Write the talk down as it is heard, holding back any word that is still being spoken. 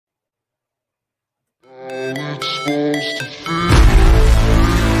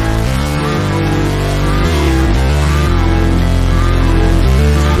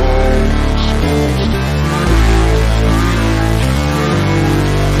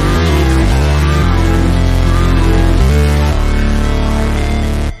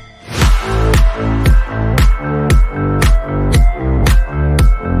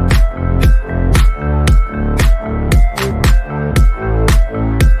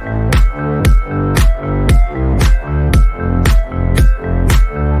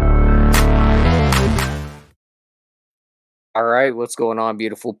All right, what's going on,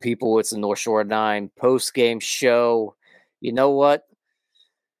 beautiful people? It's the North Shore 9 post-game show. You know what,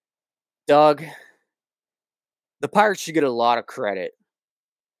 Doug? The Pirates should get a lot of credit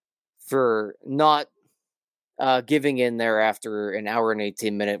for not giving in there after an hour and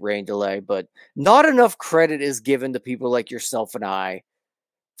 18-minute rain delay, but not enough credit is given to people like yourself and I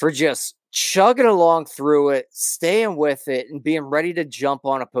for just chugging along through it, staying with it, and being ready to jump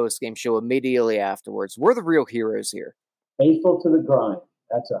on a post-game show immediately afterwards. We're the real heroes here. Faithful to the grind.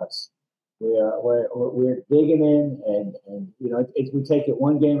 That's us. We're digging in, and we take it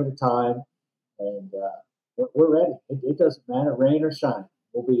one game at a time, and we're ready. It doesn't matter, rain or shine.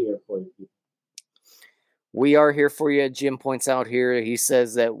 We'll be here for you. We are here for you. Jim points out here. He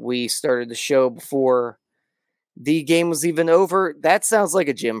says that we started the show before the game was even over. That sounds like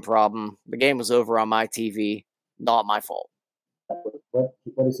a Jim problem. The game was over on my TV. Not my fault. What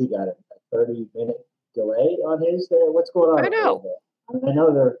has he got? A 30-minute delay on his there? What's going on? I know. I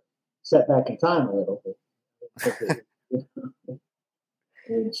know they're set back in time a little bit.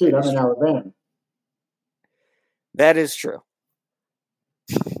 Shoot, I'm in Alabama. That is true.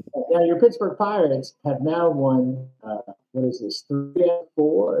 Now, your Pittsburgh Pirates have now won, 3 out of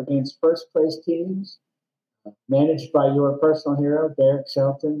 4 against first-place teams, managed by your personal hero, Derek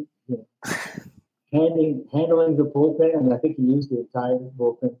Shelton, handling the bullpen, and I think he used the entire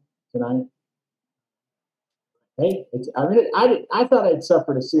bullpen tonight. Hey, I thought I'd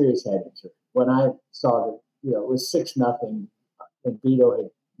suffered a serious head injury when I saw that, it was 6-0 and Vito had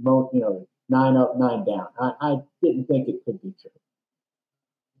 9 up, 9 down. I didn't think it could be true.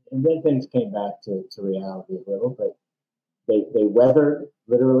 And then things came back to reality a little, but they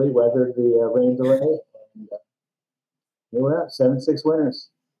literally weathered the rain delay, and here we're at 7-6 winners.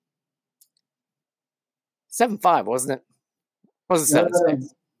 7-5, wasn't it? Wasn't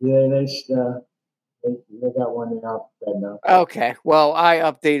 7-6? Yeah, they got one out bad enough. Okay, well, I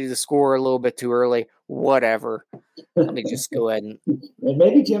updated the score a little bit too early. Whatever. Let me just go ahead and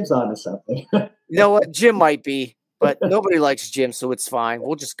maybe Jim's onto something. You know what? Jim might be, but nobody likes Jim, so it's fine.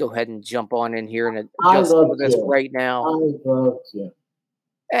 We'll just go ahead and jump on in here and adjust this right now. I love Jim.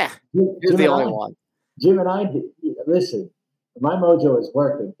 You're the only one. Jim and I, listen, my mojo is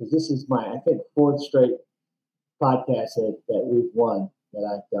working because this is my, I think, 4th straight podcast that we've won that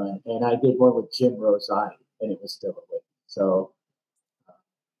I've done. And I did one with Jim Rosati, and it was still a win. So,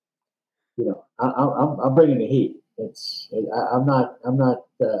 I'm bringing the heat. I'm not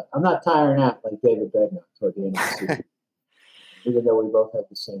tiring out like David Bednar toward the end of the season, even though we both have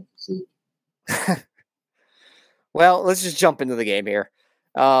the same physique. Well, let's just jump into the game here.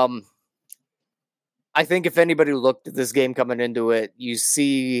 I think if anybody looked at this game coming into it, you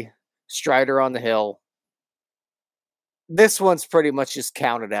see Strider on the hill. This one's pretty much just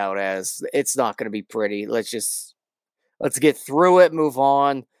counted out as it's not going to be pretty. Let's get through it, move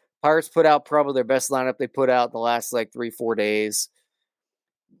on. Pirates put out probably their best lineup they put out in the last 3-4 days.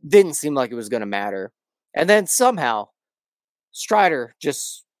 Didn't seem like it was going to matter. And then somehow Strider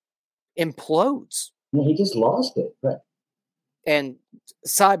just implodes. Yeah, he just lost it. Right. And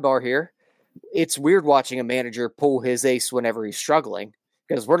sidebar here, it's weird watching a manager pull his ace whenever he's struggling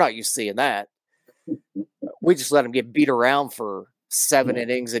because we're not used to seeing that. We just let him get beat around for 7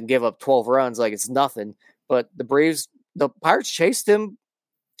 innings and give up 12 runs like it's nothing. But the Pirates chased him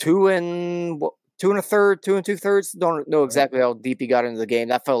 2 1/3, 2 2/3. Don't know exactly how deep he got into the game.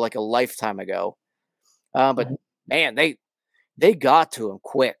 That felt like a lifetime ago. But man, they got to him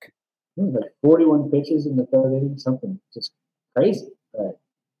quick. Like 41 pitches in the 3rd inning, something just crazy. Right.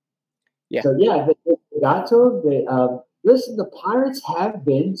 Yeah. So yeah, they got to him. Listen, the Pirates have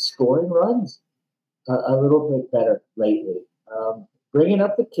been scoring runs a little bit better lately. Bringing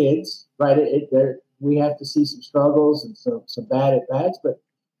up the kids, right? We have to see some struggles and some bad at bats, but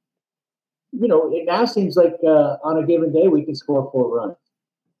it now seems like on a given day we can score 4 runs.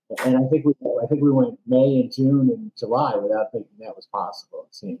 And I think we went May and June and July without thinking that was possible.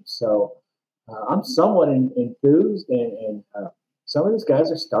 It seems so. I'm somewhat enthused, and some of these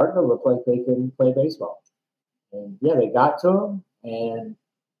guys are starting to look like they can play baseball. And yeah, they got to him and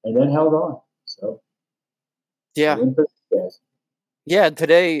then held on. So A Yeah. win for the Jazz. Yeah,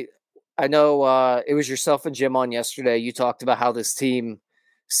 today I know it was yourself and Jim on yesterday. You talked about how this team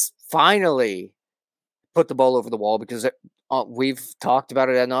finally put the ball over the wall because we've talked about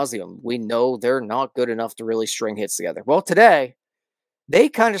it ad nauseum. We know they're not good enough to really string hits together. Well, today they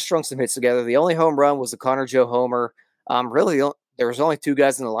kind of strung some hits together. The only home run was the Connor Joe homer. Really, there was only two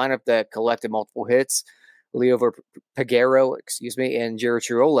guys in the lineup that collected multiple hits: Leo Pagero, and Jerry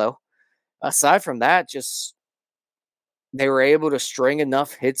Triolo. Aside from that, just they were able to string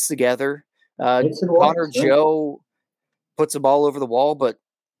enough hits together. Hits and Connor walks, right? Joe puts the ball over the wall, but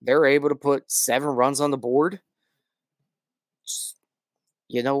they're able to put 7 runs on the board.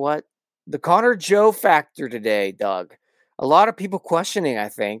 You know what? The Connor Joe factor today, Doug. A lot of people questioning, I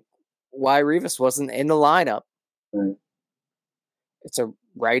think, why Rivas wasn't in the lineup. Right. It's a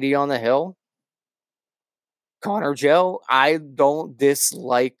righty on the hill. Connor Joe, I don't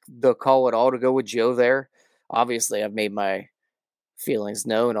dislike the call at all to go with Joe there. Obviously, I've made my feelings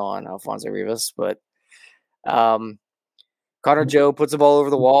known on Alfonso Rivas, but um, Connor Joe puts the ball over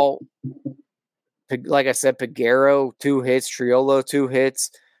the wall. Like I said, Pagero, 2 hits. Triolo, 2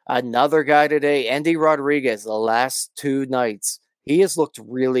 hits. Another guy today, Andy Rodriguez, the last 2 nights. He has looked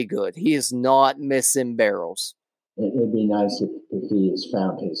really good. He is not missing barrels. It'd be nice if he has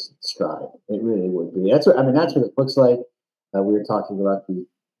found his stride. It really would be. That's what I mean. That's what it looks like. We were talking about the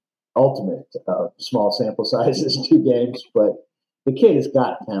ultimate small sample sizes, 2 games, but the kid has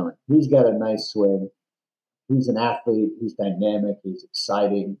got talent. He's got a nice swing. He's an athlete. He's dynamic. He's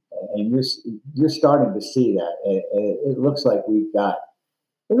exciting, and you're starting to see that. It looks like we've got.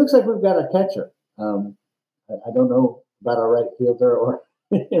 It looks like we've got a catcher. I don't know about our right fielder or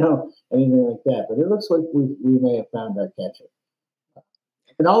anything like that, but it looks like we may have found our catcher.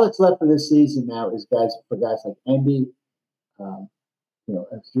 And all that's left for this season now is guys like Endy, um,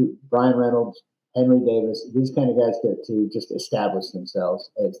 Brian Reynolds, Henry Davis, these kind of guys to just establish themselves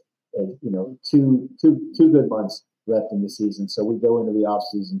as two good months left in the season. So we go into the off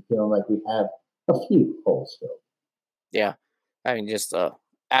season feeling like we have a few holes filled. Yeah. I mean, just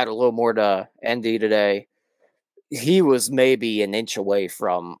add a little more to Endy today. He was maybe an inch away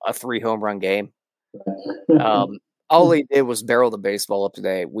from a 3 home run game. All he did was barrel the baseball up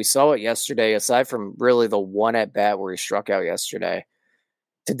today. We saw it yesterday, aside from really the one at bat where he struck out yesterday.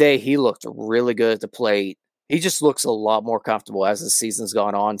 Today, he looked really good at the plate. He just looks a lot more comfortable as the season's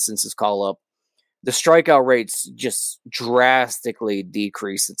gone on since his call up. The strikeout rates just drastically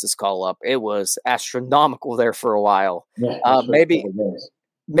decreased since his call up. It was astronomical there for a while. Yeah,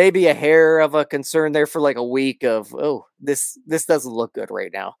 maybe a hair of a concern there for like a week of, this doesn't look good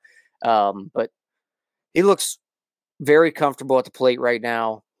right now. But he looks very comfortable at the plate right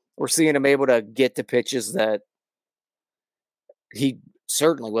now. We're seeing him able to get to pitches that he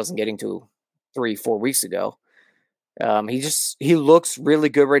certainly wasn't getting to 3-4 weeks ago. He looks really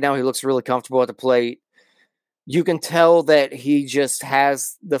good right now. He looks really comfortable at the plate. You can tell that he just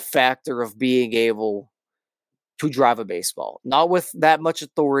has the factor of being able to drive a baseball. Not with that much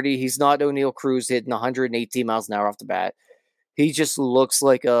authority. He's not O'Neal Cruz hitting 118 miles an hour off the bat. He just looks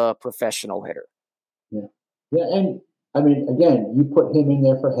like a professional hitter. Yeah. Yeah, and I mean, again, you put him in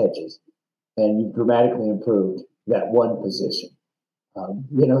there for Hedges, and you dramatically improved that one position.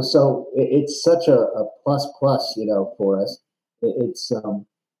 So it's such a plus, for us. It's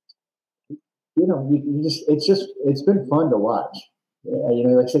it's been fun to watch.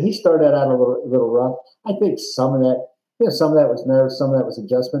 Like I said, he started out a little rough. I think some of that, some of that was nerves, some of that was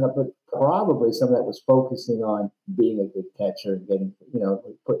adjustment, but probably some of that was focusing on being a good catcher and getting,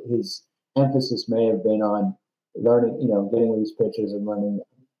 put his emphasis may have been on learning, getting with these pitchers and learning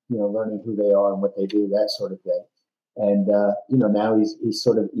who they are and what they do, that sort of thing. And now he's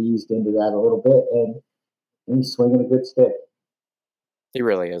sort of eased into that a little bit, and he's swinging a good stick. He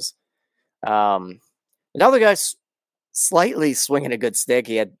really is. Another guy's slightly swinging a good stick.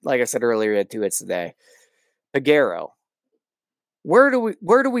 He had, like I said earlier, he had 2 hits today. Pagero. Where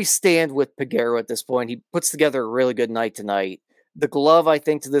do we stand with Pagero at this point? He puts together a really good night tonight. The glove, I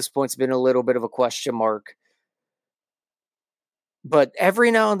think, to this point has been a little bit of a question mark. But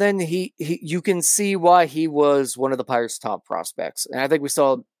every now and then, you can see why he was one of the Pirates' top prospects, and I think we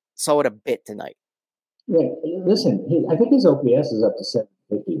saw it a bit tonight. Yeah, listen, I think his OPS is up to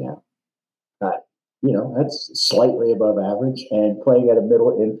 750 now. That's slightly above average, and playing at a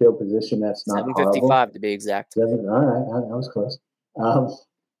middle infield position, that's not 755 to be exact. All right, that was close.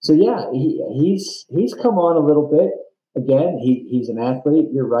 So yeah, he's come on a little bit. Again, he's an athlete.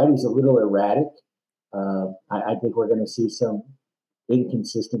 You're right; he's a little erratic. I think we're going to see some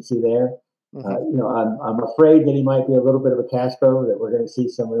inconsistency there. Mm-hmm. I'm afraid that he might be a little bit of a Castro. That we're going to see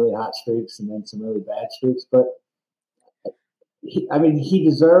some really hot streaks and then some really bad streaks. But he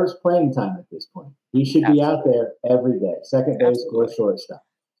deserves playing time at this point. He should be out Absolutely. there every day, second base or Absolutely. shortstop.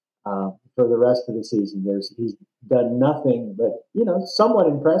 For the rest of the season, he's done nothing but somewhat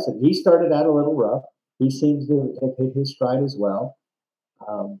impressive. He started out a little rough. He seems to have hit his stride as well,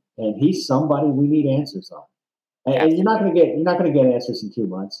 and he's somebody we need answers on. And Absolutely. you're not going to get answers in 2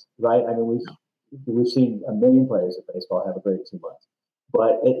 months, right? I mean, we've seen a million players in baseball have a great 2 months,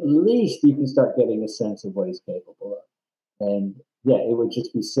 but at least you can start getting a sense of what he's capable of. And yeah, it would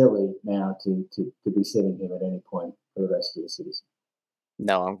just be silly now to be sitting him at any point for the rest of the season.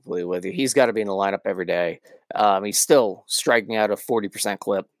 No, I'm completely with you. He's got to be in the lineup every day. He's still striking out a 40%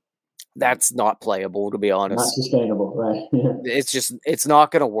 clip. That's not playable, to be Not honest. sustainable, right? It's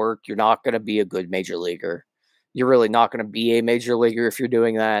not going to work. You're not going to be a good major leaguer. You're really not going to be a major leaguer if you're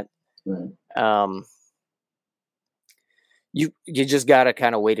doing that. Right. Um, you just got to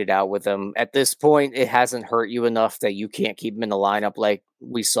kind of wait it out with him. At this point, it hasn't hurt you enough that you can't keep him in the lineup like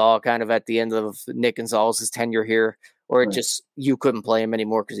we saw kind of at the end of Nick Gonzalez's tenure here, or it Right. just you couldn't play him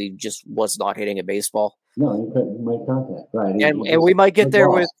anymore because he just was not hitting a baseball. No, he couldn't make contact. Right. And we might get there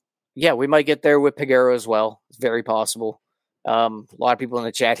with we might get there with Peguero as well. It's very possible. A lot of people in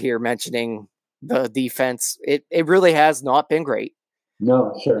the chat here mentioning the defense. It really has not been great.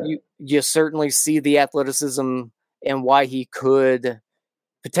 No, sure. You certainly see the athleticism and why he could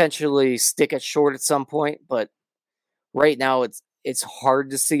potentially stick at short at some point, but right now it's hard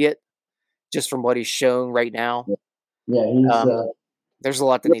to see it just from what he's shown right now. Yeah, There's a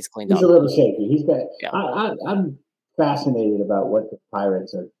lot that needs cleaned he's up. a little shaky. He's got. Yeah. I'm fascinated about what the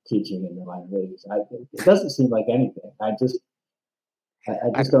Pirates are teaching in the minor leagues. It doesn't seem like anything. I just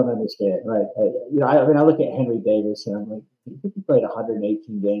don't understand. Right. I look at Henry Davis and I'm like, I think he played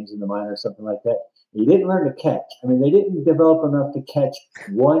 118 games in the minor or something like that. He didn't learn to catch. I mean, they didn't develop enough to catch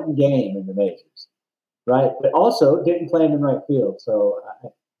one game in the majors, right? But also didn't play him in right field. So,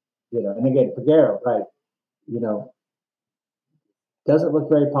 and again, Peguero, right? You know, doesn't look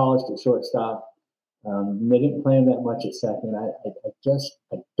very polished at shortstop. They didn't play him that much at second.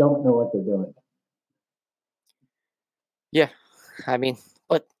 I don't know what they're doing. Yeah. I mean,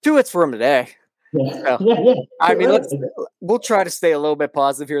 but 2 hits for him today. Yeah, So, yeah. I mean, Right. we'll try to stay a little bit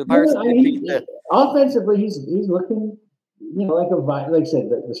positive here. The Pirates No, I did mean, beat the offensively, he's looking, like I said,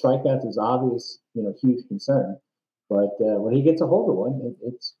 the strikeouts is obvious, huge concern. But when he gets a hold of one,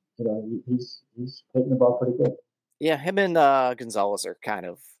 it's he's hitting the ball pretty good. Yeah, him and Gonzalez are kind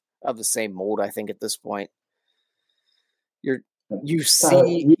of the same mold, I think, at this point. You Tyler,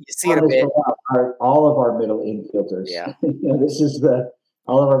 see you it a bit. all of our middle infielders. Yeah. This is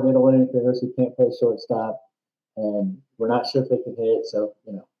all of our middle infielders who can't play shortstop, and we're not sure if they can hit. So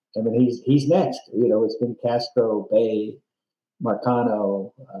I mean, he's next. It's been Castro, Bay,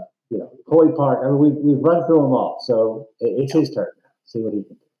 Marcano, Hoy Park. I mean, we've run through them all. So it's his turn now. See what he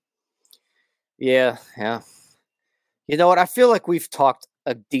can do. Yeah, yeah. You know what? I feel like we've talked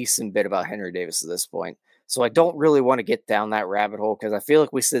a decent bit about Henry Davis at this point. So I don't really want to get down that rabbit hole because I feel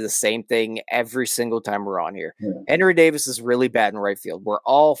like we say the same thing every single time we're on here. Yeah. Henry Davis is really bad in right field. We're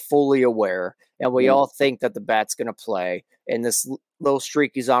all fully aware, and we all think that the bat's going to play. And this little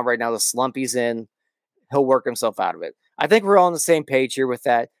streak he's on right now, the slump he's in, he'll work himself out of it. I think we're all on the same page here with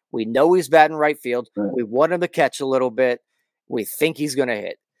that. We know he's bad in right field. Right. We want him to catch a little bit. We think he's going to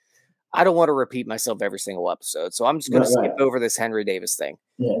hit. I don't want to repeat myself every single episode, so I'm just going to skip over this Henry Davis thing.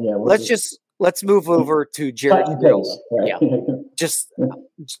 Yeah. Let's move over to Jared Triolo. Right? Yeah,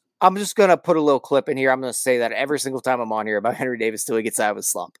 I'm just going to put a little clip in here. I'm going to say that every single time I'm on here about Henry Davis till he gets out of his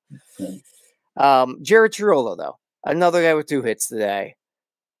slump. Jared Triolo, though, another guy with 2 hits today.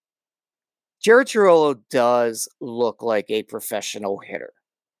 Jared Triolo does look like a professional hitter.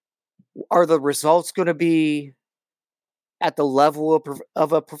 Are the results going to be at the level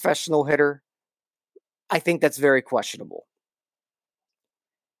of a professional hitter? I think that's very questionable.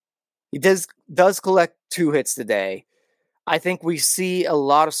 He does collect 2 hits today. I think we see a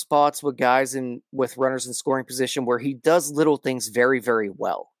lot of spots with guys with runners in scoring position where he does little things very, very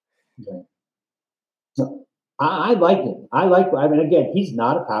well. Okay. So I like him. I mean, again, he's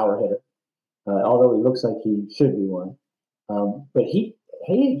not a power hitter, although he looks like he should be one. But he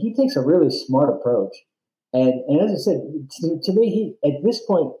takes a really smart approach. And as I said, to me, at this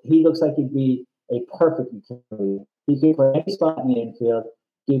point, he looks like he'd be a perfect utility. He can play any spot in the infield,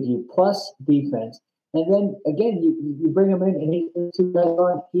 give you plus defense, and then again, you bring him in and he's 2 guys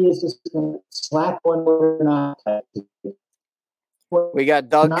on. He is just going to slap one or not. We got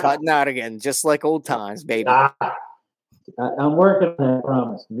Doug cutting out again, just like old times, baby. I'm working on that, I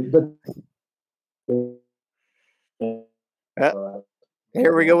promise.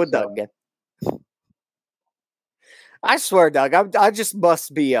 Here we go with Doug again. I swear, Doug, I just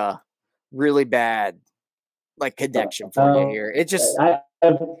must be a really bad like connection for you here. It just I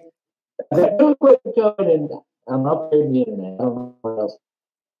have no way going, and I'm upgrading the internet. I don't know what else.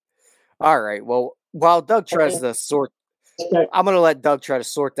 all right. Well, while Doug tries to sort, I'm going to let Doug try to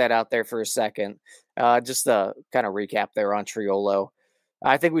sort that out there for a second. Just to kind of recap there on Triolo.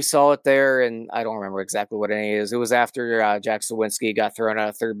 I think we saw it there, and I don't remember exactly what it is. It was after Jack Sawinski got thrown out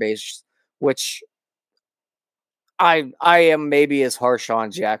of third base, which I am maybe as harsh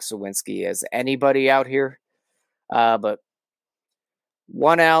on Jack Sawinski as anybody out here. But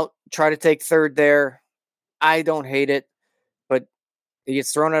one out, try to take third there. I don't hate it, but he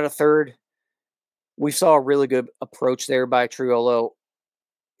gets thrown out of third. We saw a really good approach there by Triolo.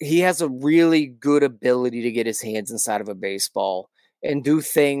 He has a really good ability to get his hands inside of a baseball and do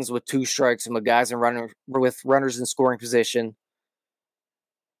things with two strikes and with guys and with runners in scoring position.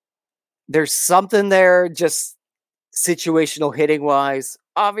 There's something there, just situational hitting wise.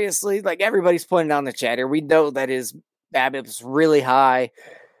 Obviously, like everybody's pointing out in the chat here, we know that his BABIP's really high.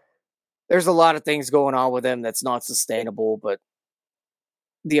 There's a lot of things going on with him that's not sustainable, but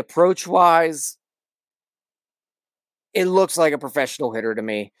the approach wise, it looks like a professional hitter to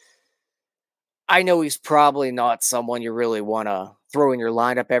me. I know he's probably not someone you really want to throw in your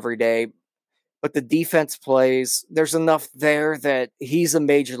lineup every day, but the defense plays, there's enough there that he's a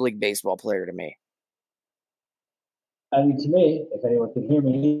Major League Baseball player to me. I mean, to me, if anyone can hear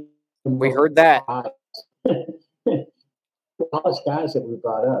me, we heard that. Polished guys that we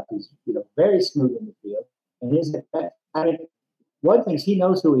brought up, he's very smooth in the field, and I mean, one thing he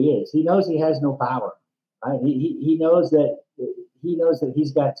knows who he is. He knows he has no power. Right? He knows that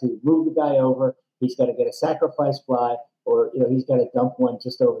he's got to move the guy over. He's got to get a sacrifice fly, or he's got to dump one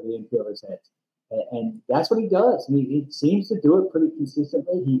just over the infielder's head, and that's what he does. He seems to do it pretty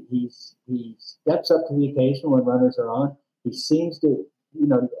consistently. He steps up to the occasion when runners are on. He seems to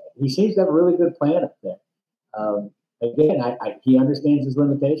have a really good plan up there. Again, he understands his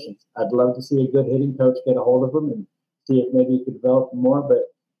limitations. I'd love to see a good hitting coach get a hold of him and see if maybe he could develop more.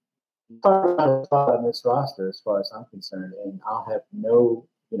 But a spot on this roster, as far as I'm concerned, and I'll have no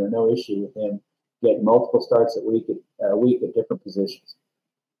issue with him getting multiple starts a week at different positions.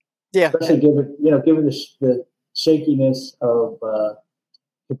 Yeah, especially given the shakiness of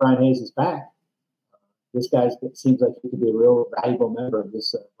Brian Hayes' back. This guy seems like he could be a real valuable member of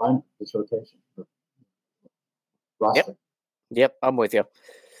this rotation. Roster. Yep, I'm with you.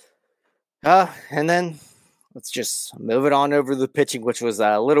 And then let's just move it on over to the pitching, which was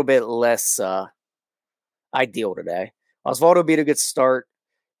a little bit less ideal today. Osvaldo beat a good start.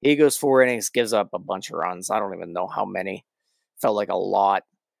 He goes 4 innings, gives up a bunch of runs. I don't even know how many. Felt like a lot.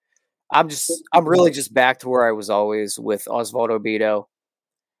 I'm really just back to where I was always with Osvaldo Bido.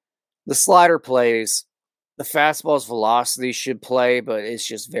 The slider plays. The fastball's velocity should play, but it's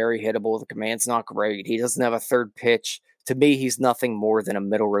just very hittable. The command's not great. He doesn't have a third pitch. To me, he's nothing more than a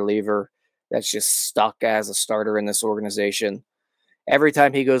middle reliever that's just stuck as a starter in this organization. Every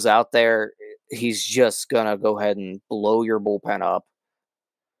time he goes out there, he's just going to go ahead and blow your bullpen up.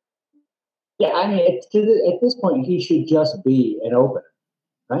 Yeah, I mean, at this point, he should just be an opener,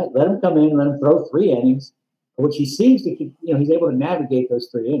 right? Let him come in, let him throw 3 innings, which he seems to keep, he's able to navigate those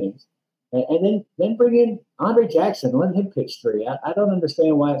 3 innings. And then bring in Andre Jackson, let him pitch 3. I don't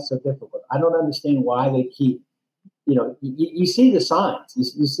understand why it's so difficult. I don't understand why they keep, you see the signs.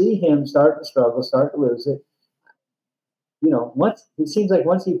 You see him start to struggle, start to lose it. Once it seems like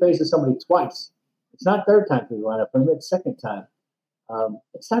once he faces somebody twice, it's not third time to line up for him, it's second time.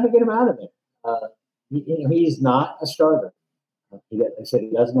 It's time to get him out of there. He's not a starter. Like I said, he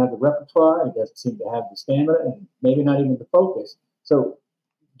doesn't have the repertoire. He doesn't seem to have the stamina, and maybe not even the focus. So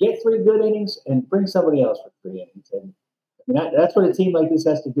get 3 good innings and bring somebody else for 3 innings. And I mean, that's what a team like this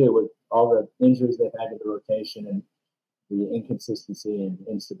has to do with all the injuries they've had to the rotation and the inconsistency and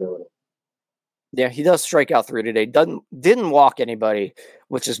instability. Yeah, he does strike out 3 today. Didn't walk anybody,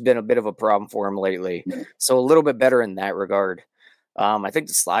 which has been a bit of a problem for him lately. So a little bit better in that regard. I think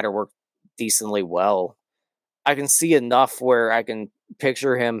the slider worked decently well. I can see enough where I can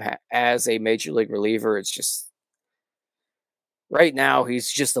picture him as a major league reliever. It's just right now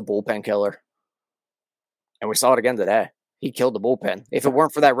he's just a bullpen killer, and we saw it again today. He killed the bullpen. If it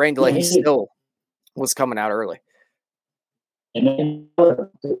weren't for that rain delay, he still was coming out early. And then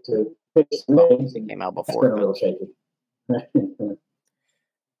to he came out before. A little shaky.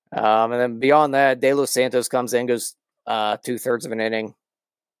 And then beyond that, De Los Santos comes in, goes 2/3 of an inning.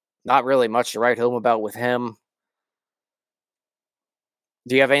 Not really much to write home about with him.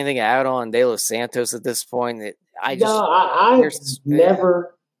 Do you have anything to add on De Los Santos at this point? I've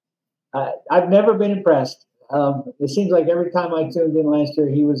never been impressed. It seems like every time I tuned in last year,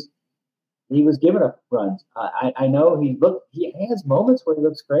 he was giving up runs. I know he has moments where he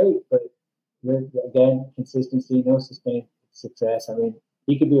looks great, but again, consistency, no sustained success. I mean,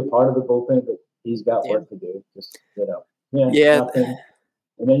 he could be a part of the bullpen, but he's got work to do. Just nothing.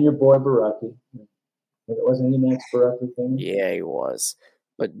 And then your boy Baraki. Wasn't he next, Baraki thing? Yeah, he was.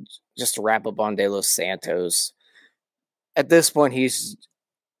 But just to wrap up on De Los Santos, at this point,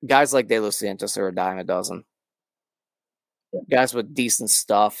 guys like De Los Santos are a dime a dozen. Yeah. Guys with decent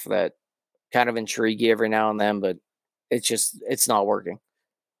stuff that kind of intrigue you every now and then, but it's not working.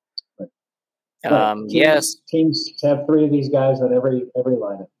 Teams have 3 of these guys on every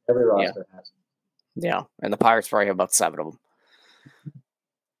lineup, every roster has. Yeah, and the Pirates probably have about 7 of them.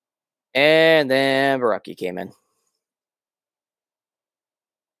 And then Baraki came in.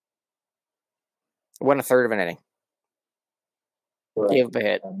 Went a third of an inning. Right. Gave up a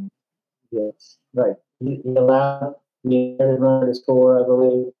hit. Yes, right. He allowed the runner to score, I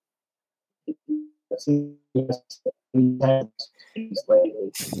believe.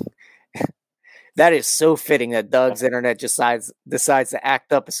 That is so fitting that Doug's internet decides to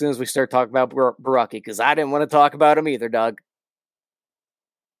act up as soon as we start talking about Baraki, because I didn't want to talk about him either, Doug.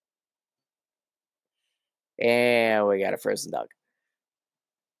 And we got a frozen Doug.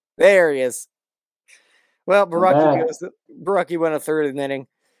 There he is. Well, Baraki went a third of an inning.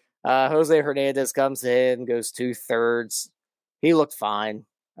 Jose Hernandez comes in, goes 2/3. He looked fine.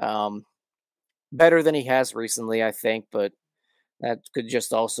 Better than he has recently, I think, but that could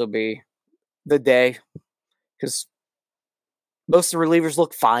just also be the day, because most of the relievers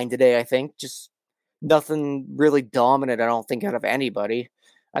look fine today, I think. Just nothing really dominant, I don't think, out of anybody.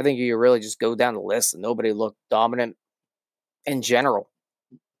 I think you really just go down the list and nobody looked dominant in general.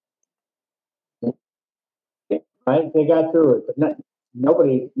 Right? They got through it, but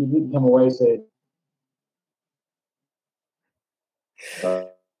nobody, you didn't come away and say,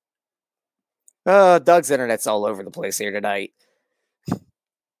 Doug's internet's all over the place here tonight.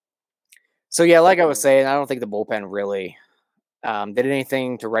 So, yeah, like I was saying, I don't think the bullpen really did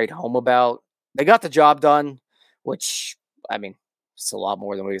anything to write home about. They got the job done, which, I mean, it's a lot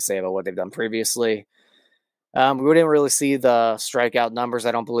more than we could say about what they've done previously. We didn't really see the strikeout numbers,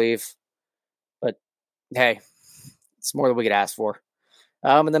 I don't believe. But, hey, it's more than we could ask for.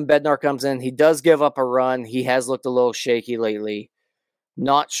 And then Bednar comes in. He does give up a run. He has looked a little shaky lately.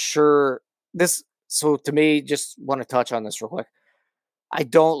 Not sure. So to me, just want to touch on this real quick. I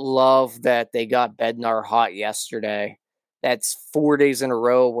don't love that they got Bednar hot yesterday. That's 4 days in a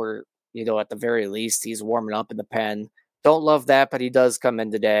row where, at the very least, he's warming up in the pen. Don't love that, but he does come in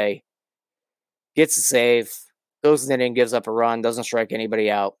today. Gets a save. Goes in the inning, gives up a run. Doesn't strike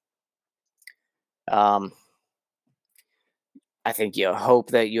anybody out. I think you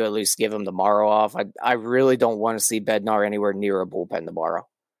hope that you at least give him tomorrow off. I really don't want to see Bednar anywhere near a bullpen tomorrow.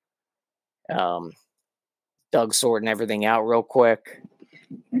 Doug's sorting everything out real quick.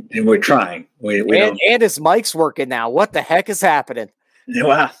 And we're trying. And his mic's working now. What the heck is happening?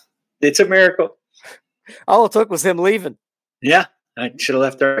 Wow. It's a miracle. All it took was him leaving. Yeah. I should have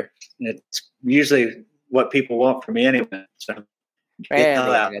left there. It's usually what people want from me anyway. So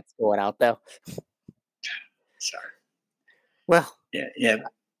it's going out though. Sorry. Well, yeah.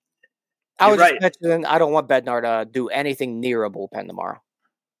 I was just mentioning I don't want Bednar to do anything near a bullpen tomorrow.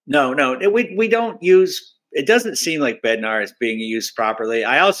 No. We don't use. It doesn't seem like Bednar is being used properly.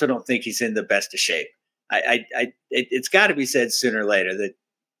 I also don't think he's in the best of shape. It's got to be said sooner or later that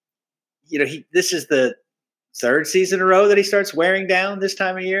this is the 3rd season in a row that he starts wearing down this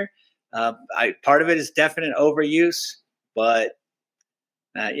time of year. Part of it is definite overuse, but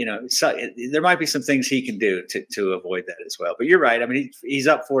there might be some things he can do to avoid that as well. But you're right. I mean, he's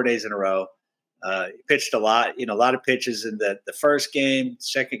up 4 days in a row. He pitched a lot, a lot of pitches in the first game.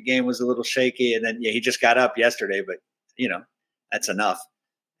 Second game was a little shaky, and then he just got up yesterday. But that's enough.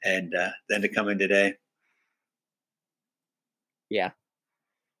 And then to come in today, yeah,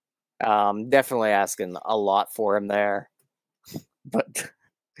 definitely asking a lot for him there. But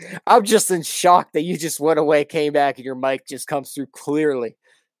I'm just in shock that you just went away, came back, and your mic just comes through clearly.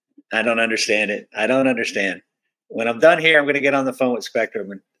 I don't understand it. I don't understand. When I'm done here, I'm going to get on the phone with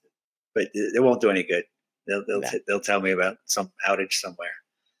Spectrum, but it won't do any good. They'll tell me about some outage somewhere.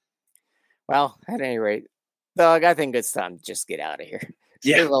 Well, at any rate, Doug, I think it's time to just get out of here.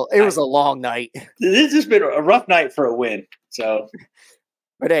 Yeah, it was a long night. This has been a rough night for a win. So,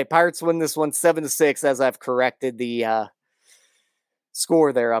 but hey, Pirates win this one 7-6, as I've corrected the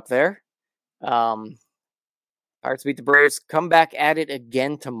score there up there. Pirates beat the Braves. Come back at it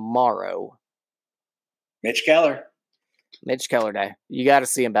again tomorrow. Mitch Keller Day. You got to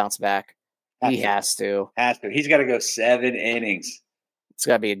see him bounce back. He has to. Has to. He's got to go 7 innings. It's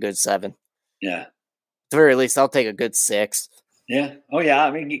got to be a good 7. Yeah. At the very least, I'll take a good 6. Yeah. Oh, yeah.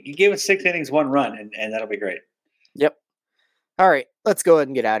 I mean, you give us 6 innings, 1 run, and that'll be great. Yep. All right. Let's go ahead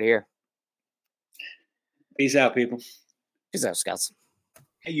and get out of here. Peace out, people. Peace out, Scouts.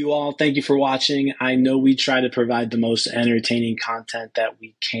 Hey, you all. Thank you for watching. I know we try to provide the most entertaining content that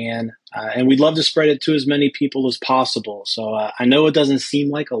we can, and we'd love to spread it to as many people as possible. So I know it doesn't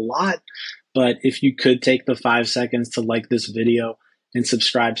seem like a lot, but if you could take the 5 seconds to like this video and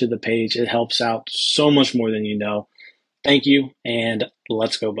subscribe to the page, it helps out so much more than you know. Thank you, and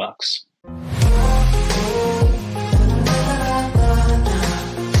let's go Bucks.